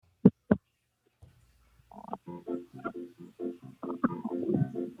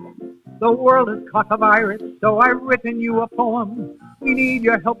The world has caught a virus, so I've written you a poem. We need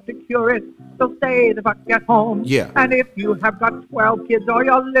your help to cure it, so stay the fuck at home. Yeah. And if you have got 12 kids or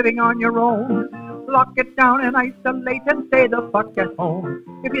you're living on your own, lock it down and isolate and stay the fuck at home.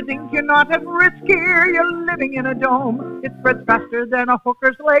 If you think you're not at risk here, you're living in a dome. It spreads faster than a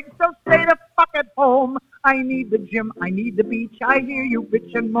hooker's leg, so stay the fuck at home. I need the gym, I need the beach, I hear you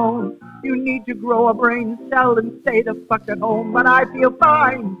bitch and moan. You need to grow a brain cell and stay the fuck at home. But I feel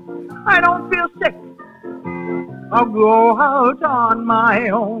fine, I don't feel sick. I'll go out on my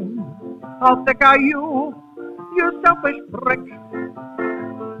own. How thick are you, you selfish prick?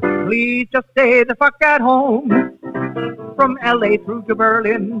 Please just stay the fuck at home. From LA through to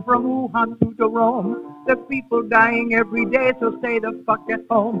Berlin, from Wuhan through to Rome, there's people dying every day, so stay the fuck at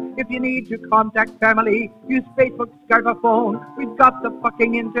home. If you need to contact family, use Facebook, Skype, or phone. We've got the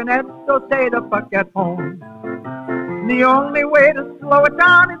fucking internet, so stay the fuck at home. The only way to slow it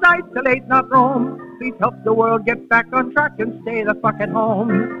down is isolate, not roam. Please help the world get back on track and stay the fuck at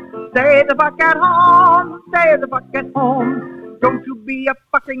home. Stay the fuck at home, stay the fuck at home. Don't you be a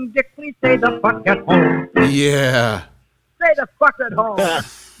fucking dick, please stay the fuck at home. Yeah. Stay the fuck at home.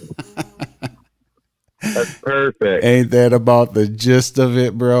 That's perfect. Ain't that about the gist of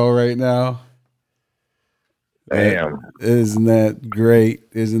it, bro, right now? Damn. Isn't that great?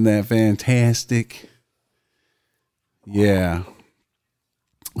 Isn't that fantastic? Yeah.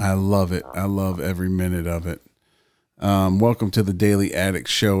 I love it. I love every minute of it. Welcome to the Daily Addict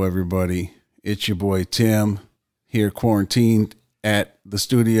Show, everybody. It's your boy Tim here, quarantined at the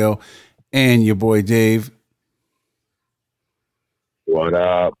studio, and your boy Dave. What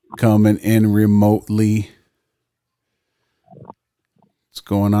up? Coming in remotely. What's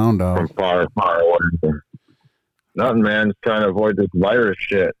going on, dog? From far away. Nothing, man. Just trying to avoid this virus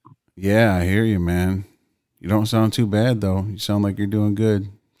shit. Yeah, I hear you, man. You don't sound too bad, though. You sound like you're doing good.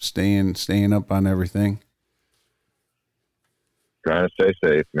 Staying up on everything. Trying to stay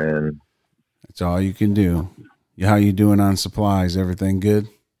safe, man. That's all you can do. How you doing on supplies? Everything good?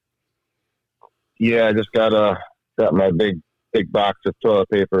 Yeah, I just got my big box of toilet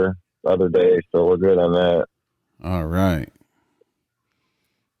paper the other day, so we're good on that. All right.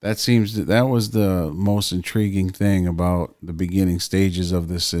 That was the most intriguing thing about the beginning stages of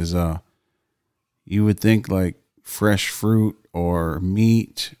this is you would think like fresh fruit or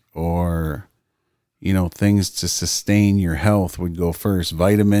meat or things to sustain your health would go first,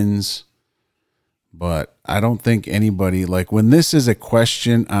 vitamins. But I don't think anybody, like when this is a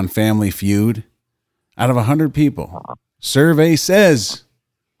question on Family Feud, out of 100 people, survey says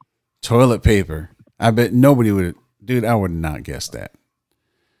toilet paper. I bet nobody would, dude, I would not guess that.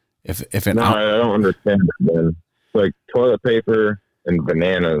 I don't understand that, man. Like toilet paper and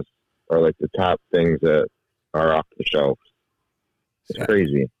bananas are like the top things that are off the shelf. It's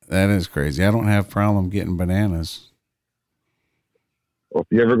crazy. That is crazy. I don't have problem getting bananas. Well,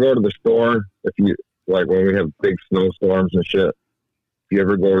 if you ever go to the store, if you like when we have big snowstorms and shit, if you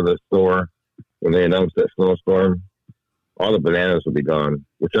ever go to the store when they announce that snowstorm, all the bananas will be gone,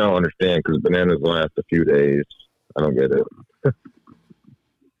 which I don't understand because bananas last a few days. I don't get it.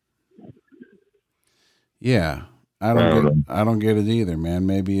 Yeah, I don't get it either, man.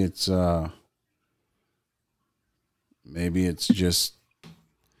 Maybe it's just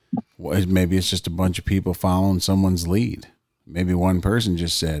a bunch of people following someone's lead. Maybe one person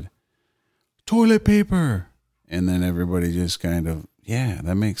just said toilet paper, and then everybody just kind of, yeah,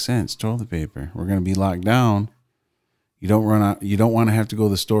 that makes sense. Toilet paper. We're gonna be locked down. You don't run out. You don't want to have to go to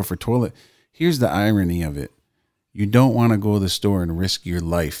the store for toilet. Here's the irony of it: you don't want to go to the store and risk your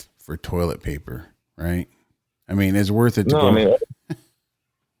life for toilet paper. Right? I mean, it's worth it to go. I mean,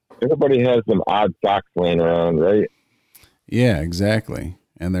 everybody has some odd socks laying around, right? Yeah, exactly.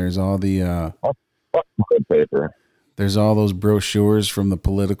 And there's all the paper. There's all those brochures from the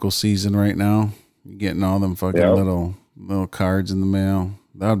political season right now. You're getting all them fucking little cards in the mail.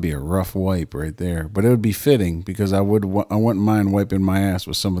 That would be a rough wipe right there. But it would be fitting because I wouldn't mind wiping my ass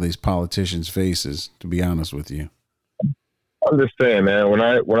with some of these politicians' faces. To be honest with you. I'm just saying, man. When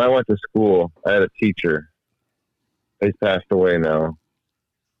I went to school, I had a teacher. He's passed away now.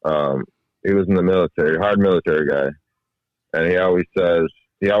 He was in the military, hard military guy, and he always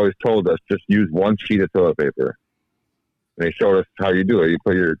told us just use one sheet of toilet paper. And he showed us how you do it. You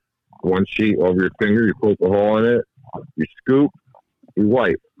put your one sheet over your finger, you poke a hole in it, you scoop, you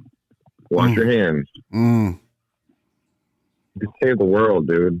wipe, wash your hands. You can save the world,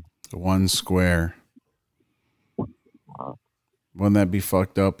 dude. One square. Wouldn't that be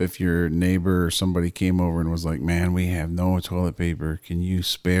fucked up if your neighbor or somebody came over and was like, man, we have no toilet paper. Can you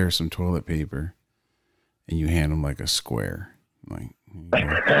spare some toilet paper? And you hand them like a square. Like,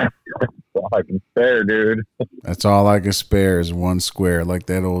 I can spare, dude. That's all I can spare is one square, like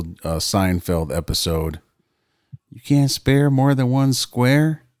that old Seinfeld episode. You can't spare more than one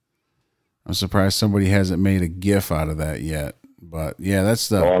square? I'm surprised somebody hasn't made a GIF out of that yet. But yeah, that's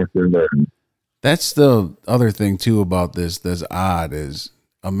the other thing too about this that's odd is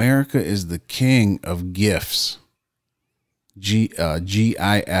America is the king of GIFs.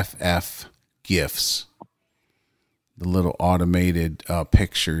 GIFF GIFs. The little automated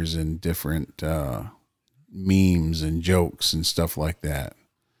pictures and different memes and jokes and stuff like that.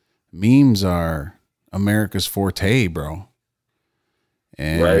 Memes are America's forte, bro.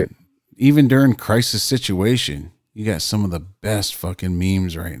 And right. Even during crisis situation, you got some of the best fucking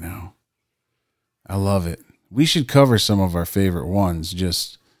memes right now. I love it. We should cover some of our favorite ones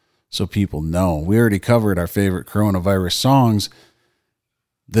just so people know. We already covered our favorite coronavirus songs.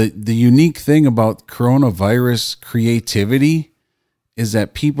 The unique thing about coronavirus creativity is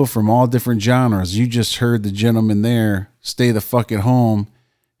that people from all different genres, you just heard the gentleman there, Stay the Fuck at Home.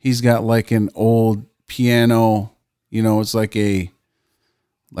 He's got like an old piano, it's like a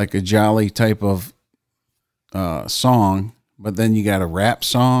jolly type of song, but then you got a rap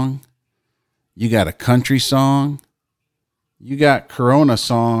song, you got a country song, you got Corona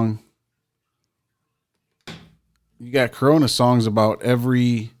song. You got Corona songs about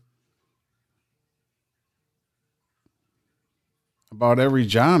every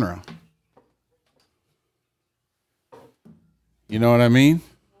genre. You know what I mean?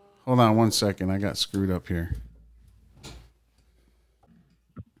 Hold on one second. I got screwed up here.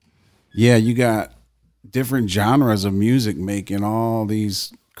 Yeah, you got different genres of music making all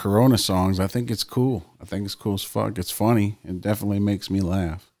these Corona songs. I think it's cool. I think it's cool as fuck. It's funny. It definitely makes me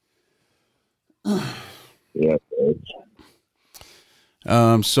laugh. Yeah.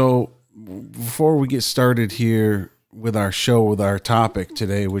 So before we get started here with our show, with our topic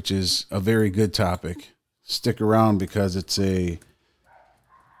today, which is a very good topic, stick around because it's a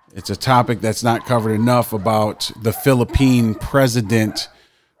topic that's not covered enough about the Philippine president,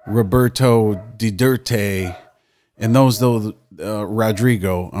 Roberto Duterte, and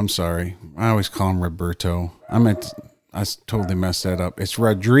Rodrigo. I'm sorry. I always call him Roberto. I totally messed that up. It's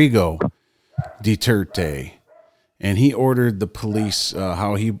Rodrigo Duterte. And he ordered the police,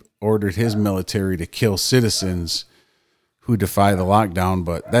 how he ordered his military to kill citizens who defy the lockdown.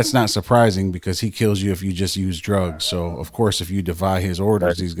 But that's not surprising because he kills you if you just use drugs. So, of course, if you defy his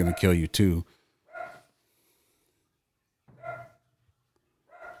orders, he's going to kill you too.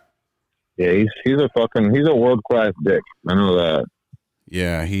 Yeah, he's a world-class dick. I know that.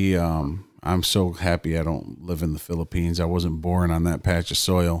 Yeah, I'm so happy I don't live in the Philippines. I wasn't born on that patch of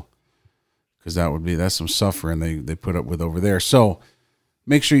soil. Because that's some suffering they put up with over there. So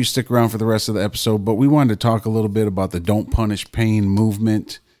make sure you stick around for the rest of the episode. But we wanted to talk a little bit about the Don't Punish Pain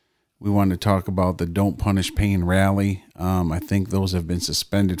movement. We wanted to talk about the Don't Punish Pain rally. I think those have been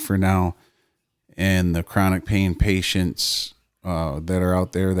suspended for now. And the chronic pain patients that are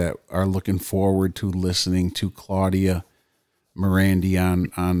out there that are looking forward to listening to Claudia Morandi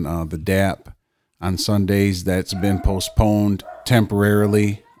on the DAP on Sundays, that's been postponed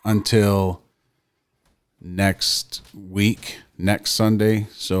temporarily until next Sunday.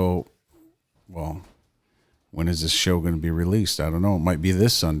 So, well, when is this show going to be released? I don't know. It might be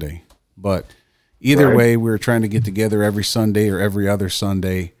this Sunday. But either way, we're trying to get together every Sunday or every other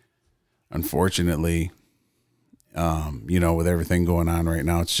Sunday. Unfortunately, with everything going on right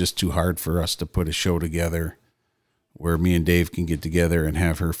now, it's just too hard for us to put a show together where me and Dave can get together and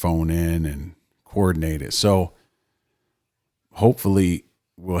have her phone in and coordinate it. So hopefully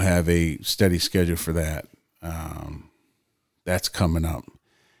we'll have a steady schedule for that. That's coming up.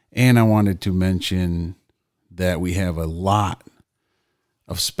 And I wanted to mention that we have a lot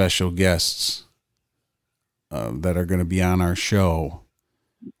of special guests that are going to be on our show.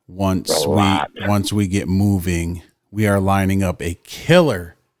 Once we get moving, we are lining up a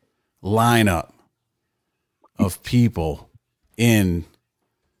killer lineup of people in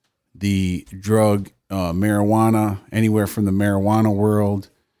the drug marijuana, anywhere from the marijuana world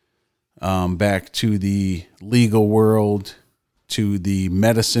back to the legal world, to the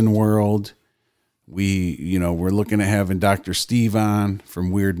medicine world. We're looking at having Dr. Steve on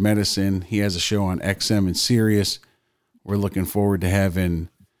from Weird Medicine. He has a show on XM and Sirius. We're looking forward to having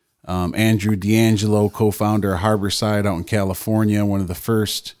Andrew D'Angelo, co-founder of Harborside out in California, one of the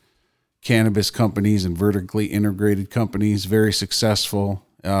first cannabis companies and vertically integrated companies, very successful.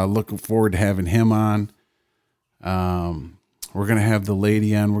 Looking forward to having him on. We're going to have the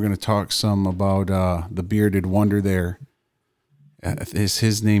lady on. We're going to talk some about the bearded wonder there. Is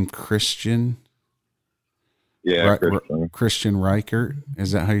his name Christian? Yeah, Christian. Christian Reichert.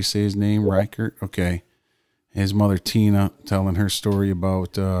 Is that how you say his name? Yeah. Reichert? Okay. His mother, Tina, telling her story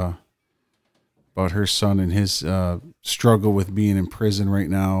about her son and his struggle with being in prison right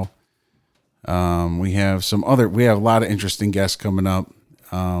now. We have a lot of interesting guests coming up.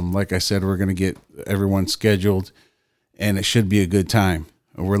 Like I said, we're going to get everyone scheduled, and it should be a good time.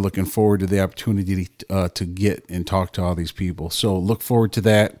 We're looking forward to the opportunity to get and talk to all these people. So look forward to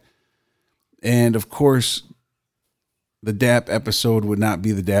that. And of course, the DAP episode would not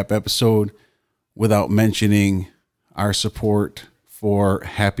be the DAP episode without mentioning our support for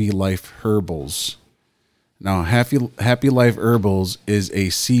Happy Life Herbals. Now, Happy Life Herbals is a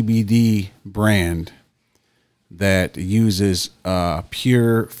CBD brand that uses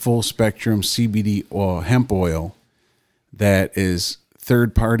pure full spectrum CBD oil, hemp oil, that is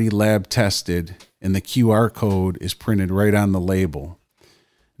third-party lab tested, and the QR code is printed right on the label.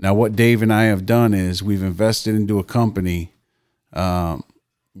 Now, what Dave and I have done is we've invested into a company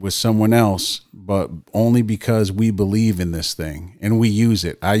with someone else, but only because we believe in this thing and we use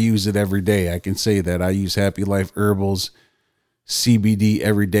it. I use it every day. I can say that I use Happy Life Herbals CBD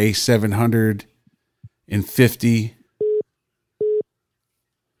every day, 750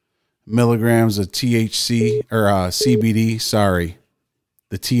 milligrams of THC or CBD. Sorry,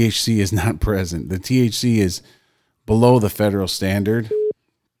 the THC is not present. The THC is below the federal standard.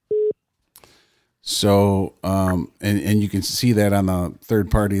 So, and you can see that on the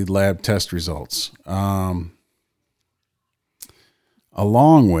third-party lab test results. Along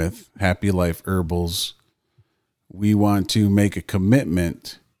with Happy Life Herbals, we want to make a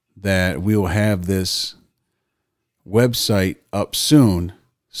commitment that we will have this website up soon,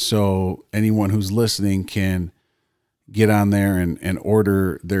 so anyone who's listening can get on there and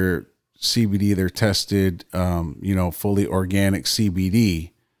order their CBD, their tested, fully organic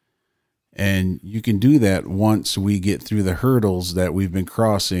CBD. And you can do that once we get through the hurdles that we've been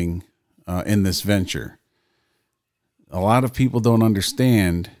crossing in this venture. A lot of people don't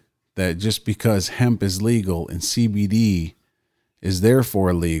understand that just because hemp is legal and CBD is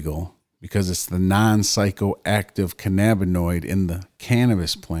therefore legal, because it's the non-psychoactive cannabinoid in the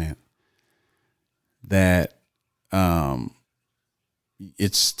cannabis plant, that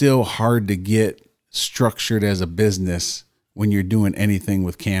it's still hard to get structured as a business when you're doing anything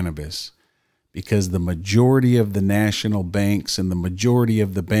with cannabis. Because the majority of the national banks and the majority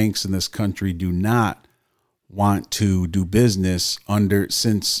of the banks in this country do not want to do business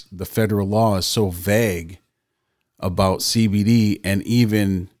since the federal law is so vague about CBD, and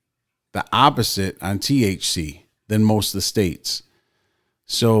even the opposite on THC than most of the states.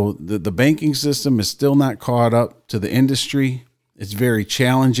 So the banking system is still not caught up to the industry. It's very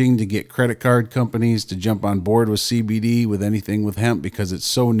challenging to get credit card companies to jump on board with CBD, with anything with hemp, because it's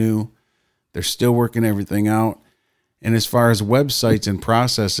so new. They're still working everything out. And as far as websites and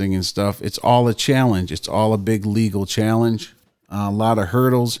processing and stuff, it's all a challenge. It's all a big legal challenge, a lot of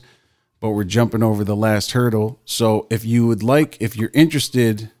hurdles, but we're jumping over the last hurdle. So if you're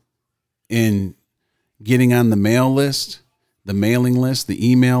interested in getting on the mailing list,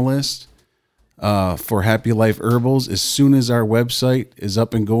 the email list for Happy Life Herbals, as soon as our website is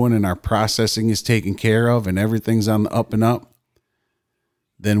up and going and our processing is taken care of and everything's on the up and up,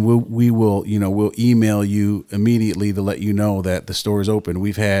 then we'll email you immediately to let you know that the store is open.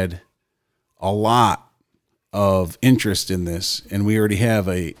 We've had a lot of interest in this, and we already have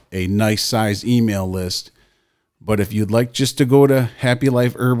a nice size email list. But if you'd like just to go to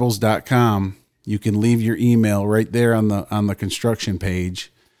happylifeherbals.com, you can leave your email right there on the construction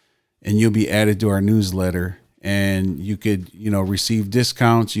page, and you'll be added to our newsletter, and you could, receive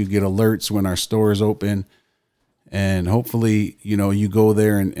discounts. You get alerts when our store is open. And hopefully, you go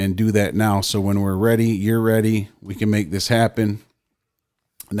there and do that now. So when we're ready, you're ready, we can make this happen.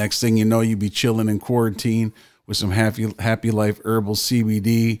 Next thing you know, you'll be chilling in quarantine with some Happy Life Herbal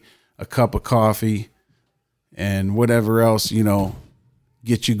CBD, a cup of coffee, and whatever else,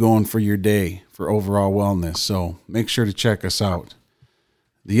 get you going for your day for overall wellness. So make sure to check us out.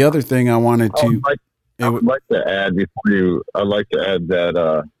 The other thing I wanted to... I would like to add that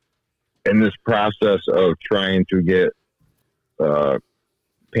in this process of trying to get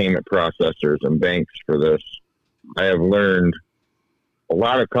payment processors and banks for this, I have learned a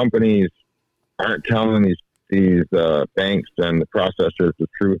lot of companies aren't telling these banks and the processors the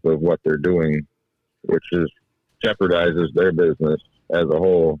truth of what they're doing, which jeopardizes their business as a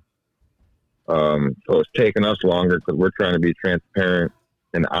whole. So it's taken us longer because we're trying to be transparent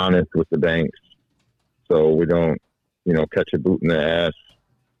and honest with the banks, so we don't, catch a boot in the ass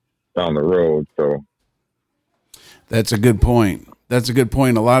down the road. So that's a good point. That's a good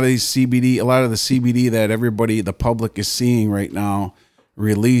point. A lot of the CBD that the public is seeing right now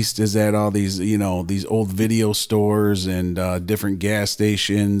released is at all these, these old video stores and different gas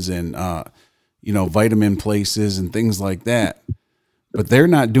stations and, vitamin places and things like that. But they're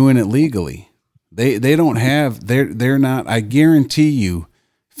not doing it legally. They don't have, they're not, I guarantee you,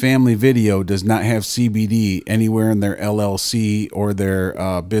 Family Video does not have CBD anywhere in their LLC or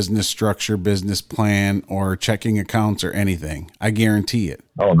their business structure, business plan, or checking accounts or anything. I guarantee it.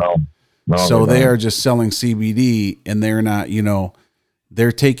 Oh, no. So they are just selling CBD, and they're not,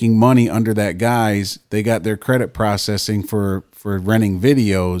 they're taking money under that guise. They got their credit processing for renting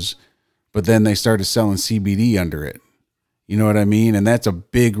videos, but then they started selling CBD under it. You know what I mean? And that's a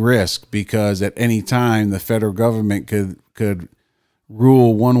big risk because at any time the federal government could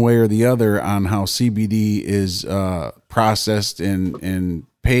rule one way or the other on how CBD is processed and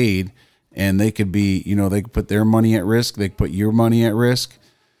paid, and they could be, they could put their money at risk. They could put your money at risk.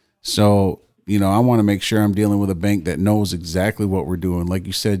 So, I want to make sure I'm dealing with a bank that knows exactly what we're doing. Like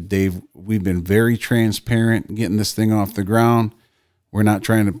you said, Dave, we've been very transparent getting this thing off the ground. We're not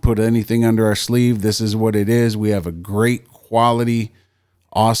trying to put anything under our sleeve. This is what it is. We have a great quality,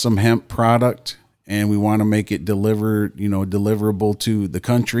 awesome hemp product, and we want to make it deliverable to the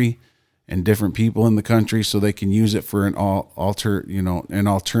country and different people in the country so they can use it for an alternative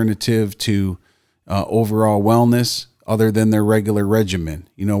to overall wellness other than their regular regimen.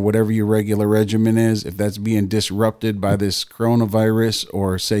 Whatever your regular regimen is, if that's being disrupted by this coronavirus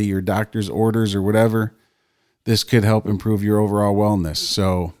or say your doctor's orders or whatever, this could help improve your overall wellness.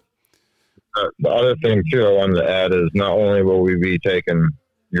 So the other thing too I wanted to add is not only will we be taking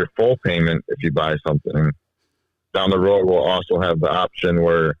your full payment if you buy something, down the road we'll also have the option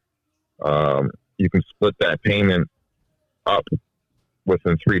where you can split that payment up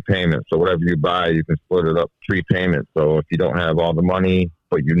within 3 payments. So whatever you buy, you can split it up 3 payments. So if you don't have all the money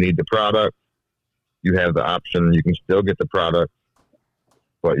but you need the product, you have the option. You can still get the product,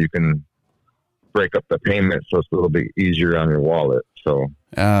 but you break up the payment so it's a little bit easier on your wallet. So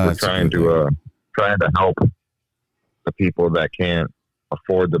we're trying to help the people that can't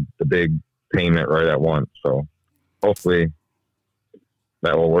afford the big payment right at once. So hopefully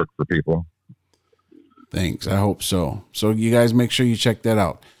that will work for people. Thanks. I hope so. So you guys make sure you check that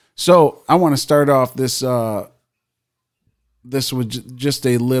out. So I want to start off this. This was just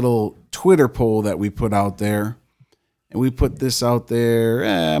a little Twitter poll that we put out there. And we put this out there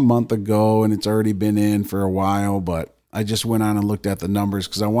a month ago, and it's already been in for a while, but I just went on and looked at the numbers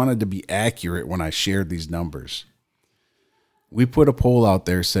because I wanted to be accurate when I shared these numbers. We put a poll out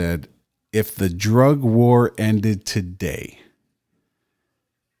there, said, if the drug war ended today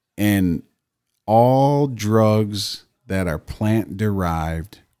and all drugs that are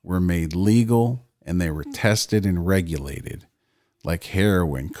plant-derived were made legal and they were tested and regulated, like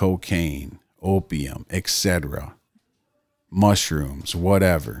heroin, cocaine, opium, etc., mushrooms,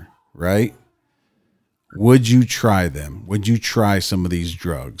 whatever, right? Would you try them? Would you try some of these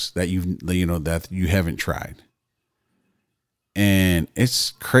drugs that that you haven't tried? And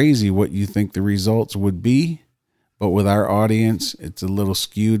it's crazy what you think the results would be, but with our audience, it's a little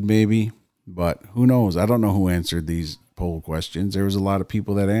skewed maybe, but who knows? I don't know who answered these poll questions. There was a lot of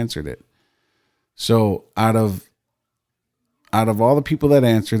people that answered it. So out of all the people that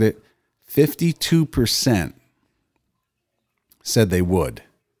answered it, 52% said they would.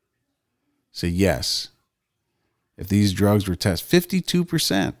 Say yes. If these drugs were tested,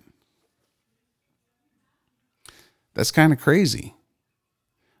 52%. That's kind of crazy.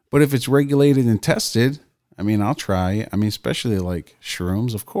 But if it's regulated and tested, I'll try it. Especially like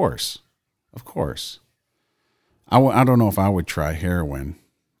shrooms, of course. Of course. I don't know if I would try heroin.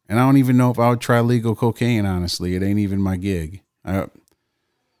 And I don't even know if I would try legal cocaine, honestly. It ain't even my gig. I'm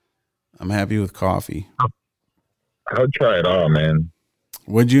happy with coffee. I would try it all, man.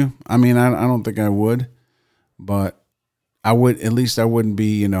 Would you? I don't think I would, but I would, at least I wouldn't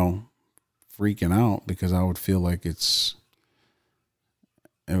be, freaking out because I would feel like it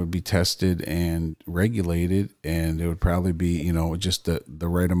would be tested and regulated, and it would probably be, just the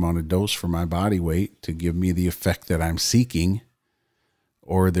right amount of dose for my body weight to give me the effect that I'm seeking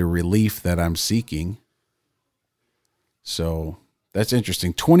or the relief that I'm seeking. So that's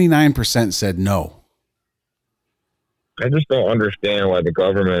interesting. 29% said no. I just don't understand why the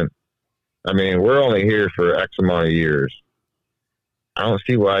government, we're only here for X amount of years. I don't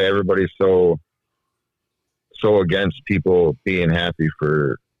see why everybody's so against people being happy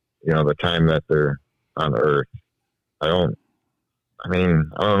for, the time that they're on Earth. I don't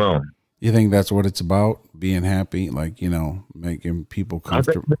know. You think that's what it's about? Being happy, like, making people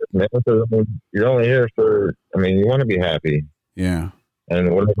comfortable? You're only here for, you want to be happy. Yeah. And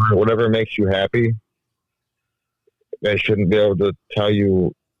whatever makes you happy, they shouldn't be able to tell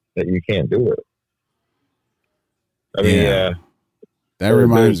you that you can't do it. I mean, yeah, that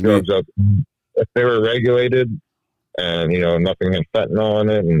reminds me. Drugs up. If they were regulated and, nothing had fentanyl in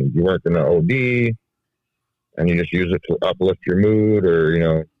it and you weren't going to OD and you just use it to uplift your mood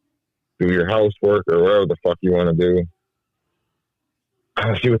or, do your housework or whatever the fuck you want to do. I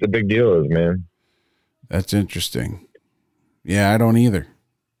don't see what the big deal is, man. That's interesting. Yeah, I don't either.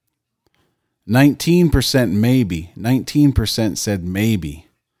 19% maybe. 19% said maybe.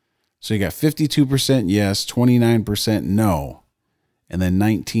 So you got 52% yes, 29% no, and then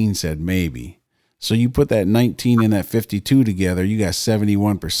 19 said maybe. So you put that 19 and that 52 together, you got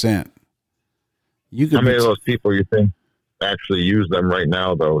 71%. How many of those people you think actually use them right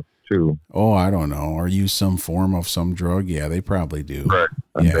now, though, too? Oh, I don't know. Or use some form of some drug? Yeah, they probably do. Right.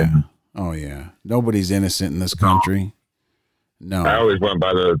 Yeah. Oh, yeah. Nobody's innocent in this country. No. I always went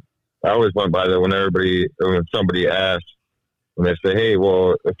by the when somebody asks, when they say, hey,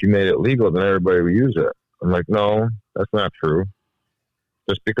 well, if you made it legal, then everybody would use it. I'm like, no, that's not true.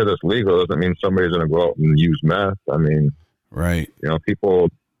 Just because it's legal doesn't mean somebody's going to go out and use meth. I mean, right. The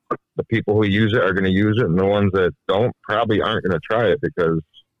people who use it are going to use it, and the ones that don't probably aren't going to try it because,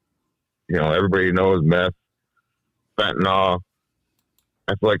 everybody knows meth, fentanyl.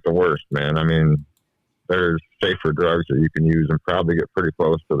 I feel like the worst, man. I mean, there's safer drugs that you can use and probably get pretty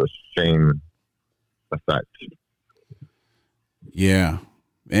close to the same effect. Yeah.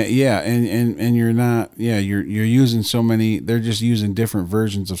 Yeah. And you're not, you're using so many, they're just using different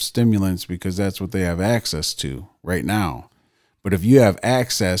versions of stimulants because that's what they have access to right now. But if you have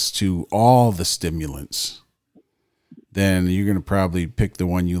access to all the stimulants, then you're going to probably pick the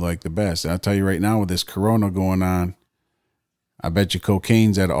one you like the best. And I'll tell you right now, with this corona going on, I bet you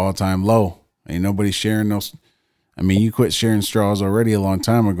cocaine's at an all-time low. Ain't nobody sharing those. I mean, you quit sharing straws already a long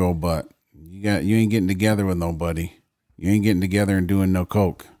time ago, but you ain't getting together with nobody. You ain't getting together and doing no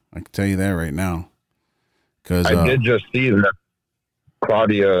coke. I can tell you that right now. Cause I did just see that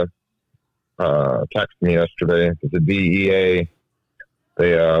Claudia texted me yesterday. The DEA,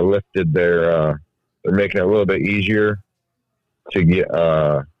 they lifted they're making it a little bit easier to get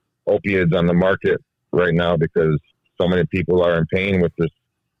opiates on the market right now because so many people are in pain with this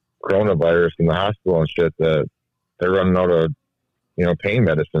coronavirus in the hospital and shit that they're running out of, pain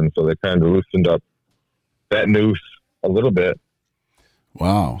medicine. So they kind of loosened up that noose a little bit.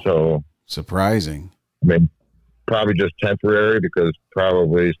 Wow. So surprising. I mean, probably just temporary because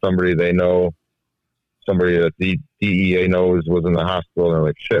probably somebody they know, somebody that the DEA knows was in the hospital. And they're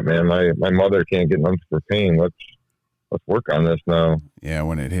like, shit, man, my mother can't get nothing for pain. Let's work on this now. Yeah.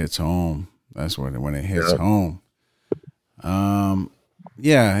 When it hits home, that's when it hits home.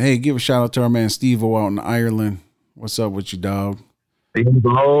 Yeah. Hey, give a shout out to our man Steve-O out in Ireland. What's up with you, dog?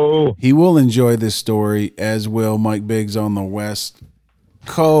 Steve-O. He will enjoy this story, as will Mike Biggs on the West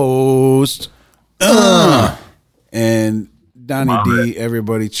Coast. And Donnie D,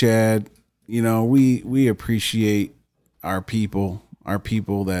 everybody, Chad. We appreciate our people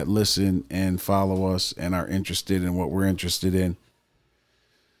that listen and follow us and are interested in what we're interested in.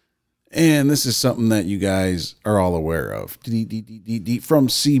 And this is something that you guys are all aware of. From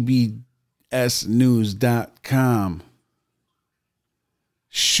CBSnews.com.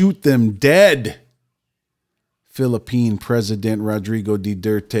 Shoot them dead. Philippine President Rodrigo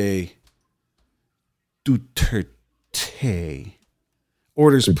Duterte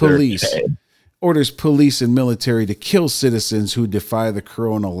orders police and military to kill citizens who defy the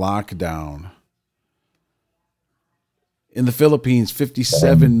corona lockdown. In the Philippines,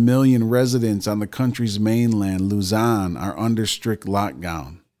 57 million residents on the country's mainland, Luzon, are under strict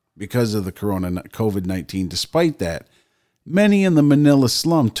lockdown because of the COVID-19. Despite that, many in the Manila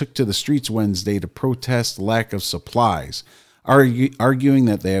slum took to the streets Wednesday to protest lack of supplies, arguing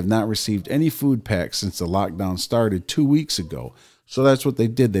that they have not received any food packs since the lockdown started 2 weeks ago. So that's what they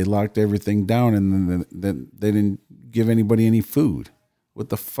did. They locked everything down and then they didn't give anybody any food. What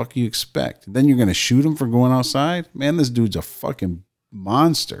the fuck you expect? Then you're going to shoot him for going outside? Man, this dude's a fucking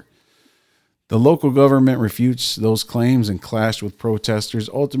monster. The local government refutes those claims and clashed with protesters,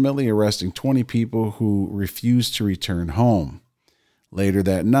 ultimately arresting 20 people who refused to return home. Later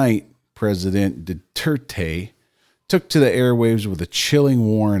that night, President Duterte took to the airwaves with a chilling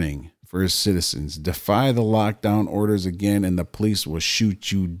warning for his citizens. Defy the lockdown orders again and the police will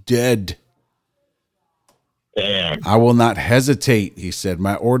shoot you dead. Damn. I will not hesitate, he said.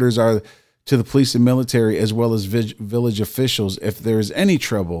 My orders are to the police and military as well as village officials. If there is any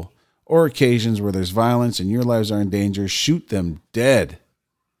trouble or occasions where there's violence and your lives are in danger, shoot them dead.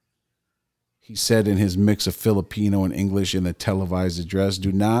 he said in his mix of Filipino and English in the televised address,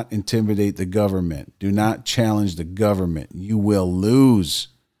 do not intimidate the government. Do not challenge the government. You will lose.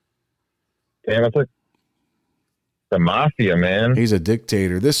 Damn, it's like the mafia, man. He's a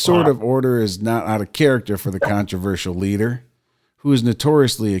dictator. This sort of order is not out of character for the controversial leader, who is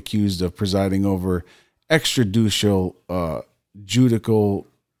notoriously accused of presiding over extrajudicial judicial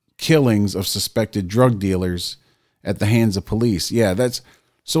killings of suspected drug dealers at the hands of police. Yeah, that's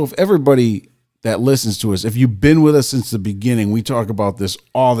so. If everybody that listens to us, if you've been with us since the beginning, we talk about this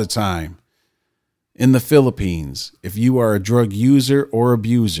all the time. In the Philippines, if you are a drug user or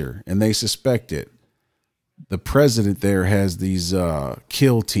abuser and they suspect it, the president there has these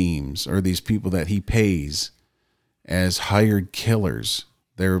kill teams, or these people that he pays as hired killers.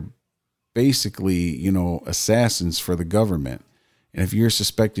 They're basically, assassins for the government. And if you're a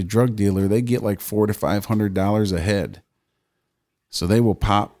suspected drug dealer, they get like $400 to $500 a head. So they will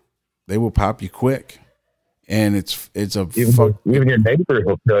pop you quick. And it's a even your neighbors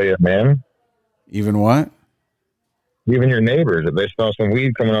will kill you, man. Even what? Even your neighbors, if they smell some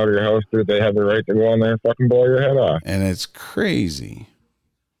weed coming out of your house, dude, they have the right to go in there and fucking blow your head off. And it's crazy.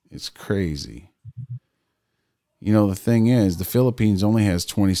 It's crazy. The thing is, the Philippines only has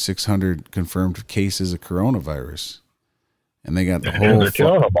 2,600 confirmed cases of coronavirus, and they got the whole.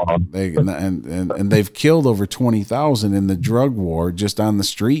 And they've killed over 20,000 in the drug war just on the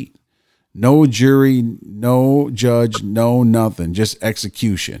street. No jury, no judge, no nothing, just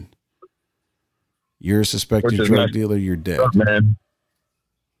execution. You're a suspected drug dealer, you're dead. Man.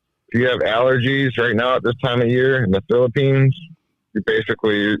 If you have allergies right now at this time of year in the Philippines, you're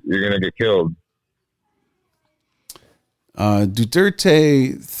going to get killed.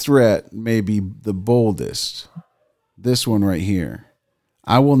 Duterte threat may be the boldest. This one right here.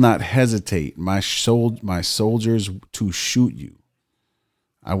 I will not hesitate my soldiers to shoot you.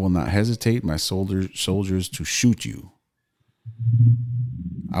 I will not hesitate my soldiers to shoot you.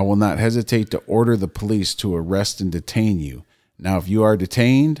 I will not hesitate to order the police to arrest and detain you. Now, if you are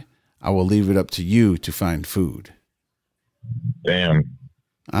detained, I will leave it up to you to find food. Damn.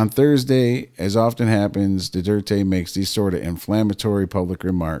 On Thursday, as often happens, Duterte makes these sort of inflammatory public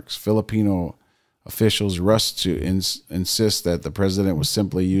remarks. Filipino officials rushed to insist that the president was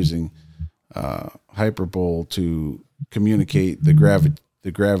simply using hyperbole to communicate the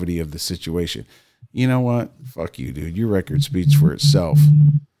gravity of the situation. You know what? Fuck you, dude. Your record speaks for itself.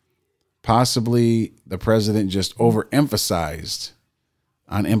 Possibly the president just overemphasized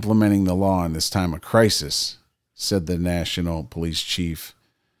on implementing the law in this time of crisis, said the national police chief,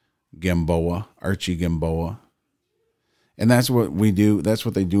 Archie Gamboa. And that's what we do. That's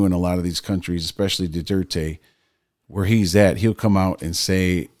what they do in a lot of these countries, especially Duterte, where he's at. He'll come out and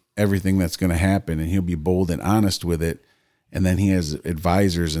say everything that's going to happen, and he'll be bold and honest with it. And then he has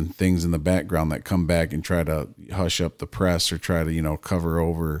advisors and things in the background that come back and try to hush up the press or try to, cover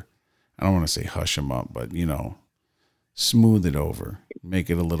over. I don't want to say hush him up, but, smooth it over, make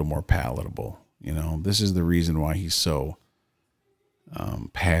it a little more palatable. This is the reason why he's so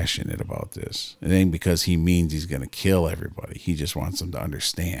passionate about this. It ain't because he means he's going to kill everybody. He just wants them to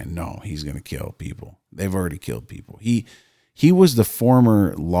understand. No, he's going to kill people. They've already killed people. He was the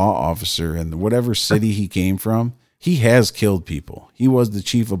former law officer in whatever city he came from. He has killed people. He was the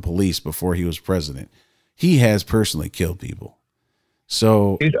chief of police before he was president. He has personally killed people.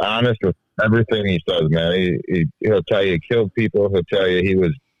 So he's honest with everything he says, man. He'll tell you he killed people. He'll tell you he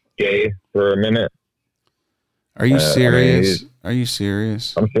was gay for a minute. Are you serious? Are you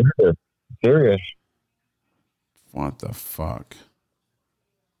serious? I'm serious. What the fuck?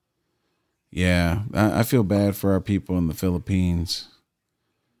 Yeah, I feel bad for our people in the Philippines.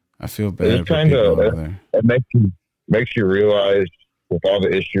 I feel bad for people over there. It makes you realize, with all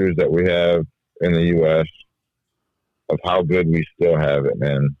the issues that we have in the U.S., of how good we still have it,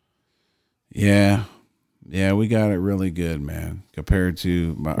 man. Yeah, we got it really good, man, compared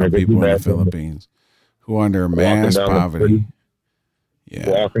to our people in the Philippines who are under mass poverty. Yeah,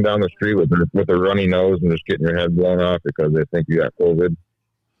 walking down the street with a runny nose and just getting your head blown off because they think you got COVID.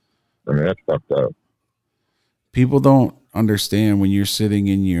 I mean, that's fucked up. People don't understand when you're sitting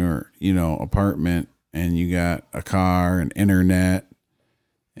in your, apartment and you got a car and internet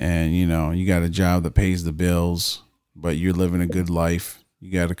and, you got a job that pays the bills, but you're living a good life.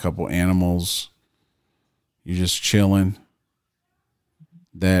 You got a couple animals. You're just chilling.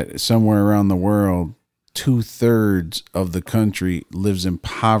 That somewhere around the world, 2/3 of the country lives in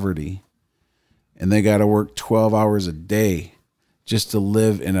poverty, and they got to work 12 hours a day just to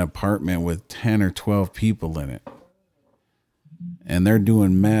live in an apartment with 10 or 12 people in it. And they're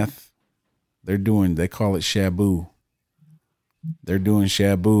doing meth. They call it shabu. They're doing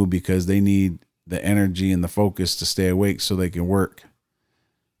shabu because they need the energy and the focus to stay awake so they can work.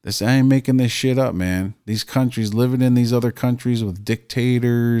 I ain't making this shit up, man. These countries, living in these other countries with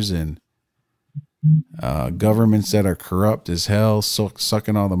dictators and governments that are corrupt as hell,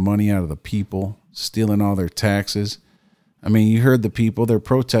 sucking all the money out of the people, stealing all their taxes. I mean, you heard the people, they're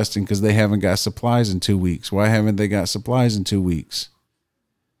protesting because they haven't got supplies in 2 weeks. Why haven't they got supplies in 2 weeks?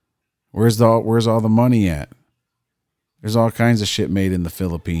 Where's all the money at? There's all kinds of shit made in the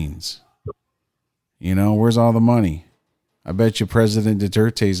Philippines. You know, where's all the money? I bet you President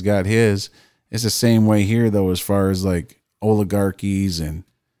Duterte's got his. It's the same way here, though, as far as like oligarchies and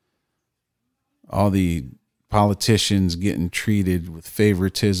all the politicians getting treated with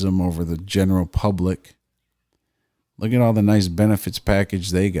favoritism over the general public. Look at all the nice benefits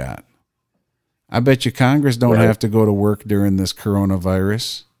package they got. I bet you Congress don't have to go to work during this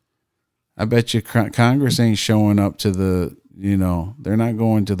coronavirus. I bet you Congress ain't showing up to they're not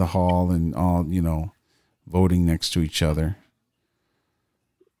going to the hall and all, voting next to each other.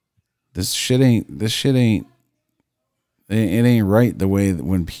 This shit ain't right the way that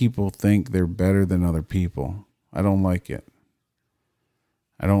when people think they're better than other people. I don't like it.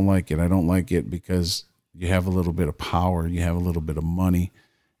 I don't like it because you have a little bit of power, you have a little bit of money,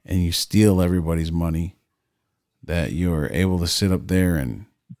 and you steal everybody's money, that you're able to sit up there and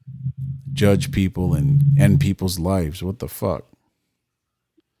judge people and end people's lives. What the fuck?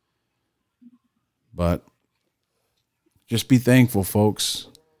 But just be thankful, folks.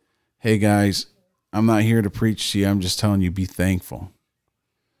 Hey guys, I'm not here to preach to you. I'm just telling you, be thankful.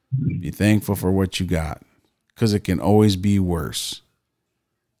 Be thankful for what you got, because it can always be worse.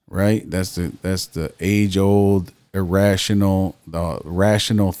 Right? That's the age-old rational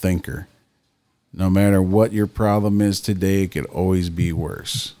thinker. No matter what your problem is today, it could always be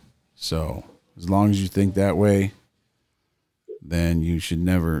worse. So as long as you think that way, then you should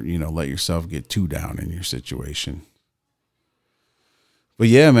never, let yourself get too down in your situation. But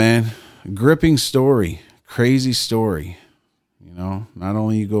yeah, man, gripping story, crazy story. Not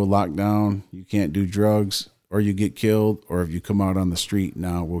only you go locked down, you can't do drugs, or you get killed, or if you come out on the street,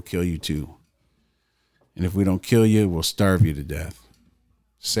 now we'll kill you too. And if we don't kill you, we'll starve you to death.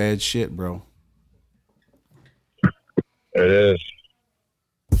 Sad shit, bro. It is.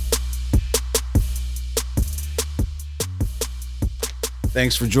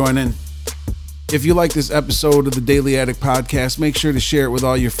 Thanks for joining. If you like this episode of the Daily Addict Podcast, make sure to share it with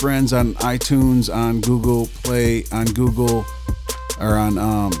all your friends on iTunes, on Google Play, on Google, or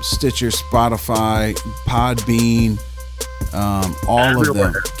on Stitcher, Spotify, Podbean, all of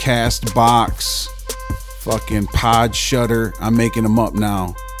them. Castbox, fucking Pod Shutter. I'm making them up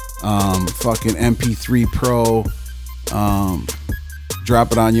now. Fucking MP3 Pro.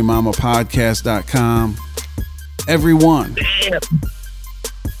 Drop it on your mama podcast.com. Everyone. Damn.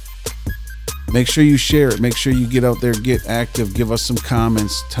 Make sure you share it. Make sure you get out there, get active, give us some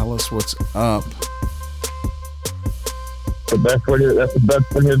comments, tell us what's up. That's the best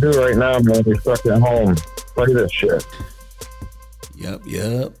thing to do right now, man. You're stuck at home. Play this shit.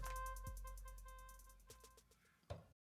 Yep.